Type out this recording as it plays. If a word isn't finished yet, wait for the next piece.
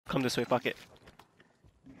come this way, fuck it.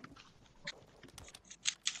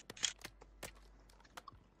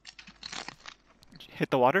 Hit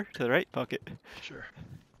the water to the right, fuck it. Sure.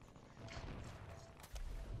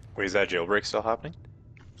 Wait, is that jailbreak still happening?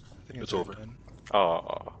 I think It's over. done.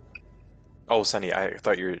 Oh, Sunny, I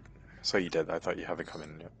thought you did. I thought you haven't come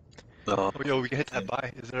in yet. No. Oh, yo, we can hit that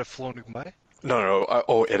by. Is there a floating by? No.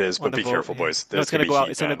 Oh, it is, On but the be boat, careful, yeah. boys. No, it's gonna go out.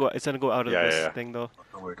 It's gonna go. It's gonna go out of Yeah, this yeah, yeah. thing though.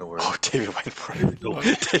 Don't worry, don't worry. Oh, David went for it. Don't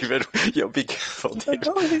David, yo, be careful,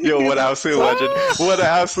 David. Yo, what absolute legend! What an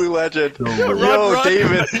absolute legend! Yo, run.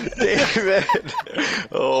 David!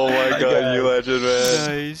 Oh my God, you legend, man!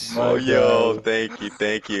 Nice. Oh, yo,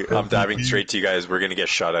 thank you. I'm diving straight to you guys. We're gonna get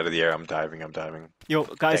shot out of the air. I'm diving. Yo,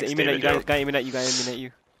 guys, Thanks, aiming at you. David, Guy aiming at you. Guy aiming at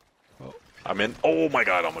you. I'm in. Oh my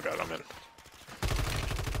God, I'm in.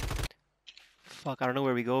 Fuck, I don't know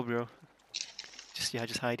where we go, bro.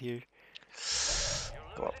 Just hide here.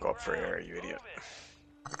 Go up for air, you idiot.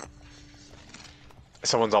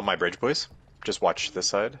 Someone's on my bridge, boys. Just watch this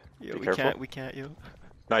side. Yo, Be we careful. can't, yo.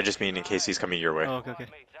 No, I just mean in case he's coming your way. Oh, okay.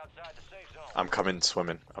 I'm coming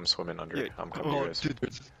swimming. I'm swimming under. Yeah. I'm coming, Oh, you guys. dude,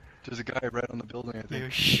 there's a guy right on the building, I think. Yo,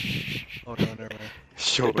 shh. Oh, no, never mind.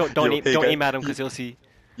 Yo, Don't yo, aim, hey, don't guys. aim at him because he'll see.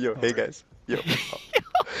 Yo, hey guys. Yo. Oh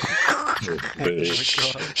my God.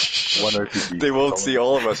 One RPG. They won't see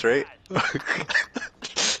all of us, right?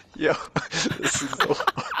 Yo, this is so...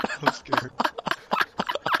 I'm scared.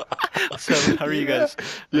 So, how are you guys?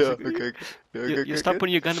 Yeah, okay. You stop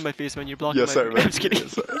putting your gun in my face, man. You're blocking Yeah, my. sorry, man. I'm just kidding. Yeah,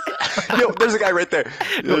 sorry. Yo, there's a guy right there.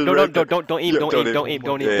 No, There's right don't aim, Yo, don't aim, don't aim,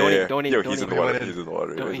 don't aim, Yeah, don't yeah, aim, don't aim, Yo, don't he's in aim. the water. Don't He's in the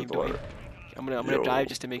water. Don't He's in aim, the don't water. aim. I'm gonna Yo. dive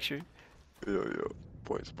just to make sure. Yo,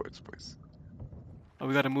 boys. Oh,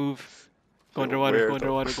 we gotta move. Go Yo, underwater, where go the-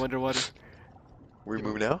 underwater, go underwater. We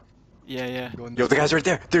move now? Yeah. Going Yo, the guy's right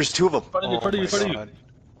there. There's two of them. Front of you, front of you, front of you. God.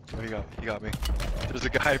 Oh, he got me. There's a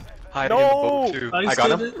guy hiding in the boat, too. I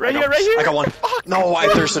got him. Right here. I got one. No, I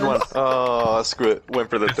thirsted one. Oh, screw it. Went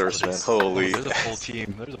for the thirst, man. Holy. There's a full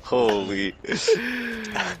team. There's a full Holy.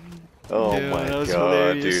 Oh Yeah, my that was God,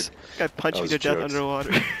 hilarious. dude. Guy punched me was to death jokes.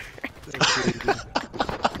 underwater. team.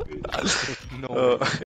 No way.